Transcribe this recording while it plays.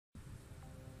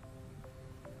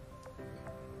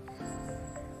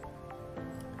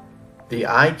The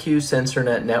IQ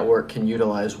SensorNet network can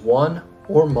utilize one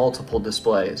or multiple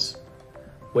displays.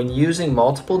 When using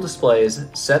multiple displays,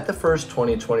 set the first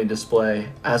 2020 display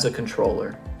as a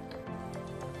controller.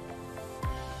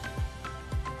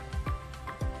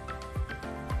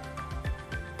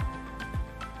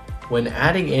 When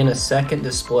adding in a second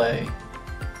display,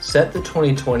 set the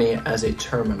 2020 as a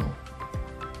terminal.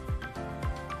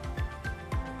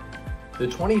 The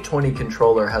 2020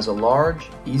 controller has a large,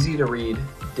 easy-to-read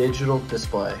digital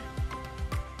display.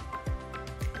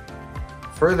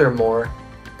 Furthermore,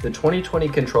 the 2020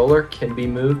 controller can be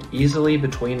moved easily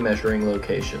between measuring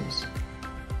locations.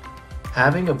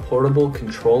 Having a portable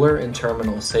controller and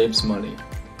terminal saves money,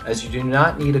 as you do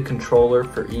not need a controller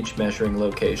for each measuring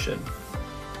location.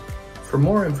 For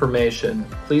more information,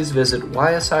 please visit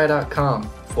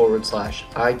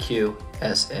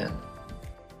ysi.com/IQSN.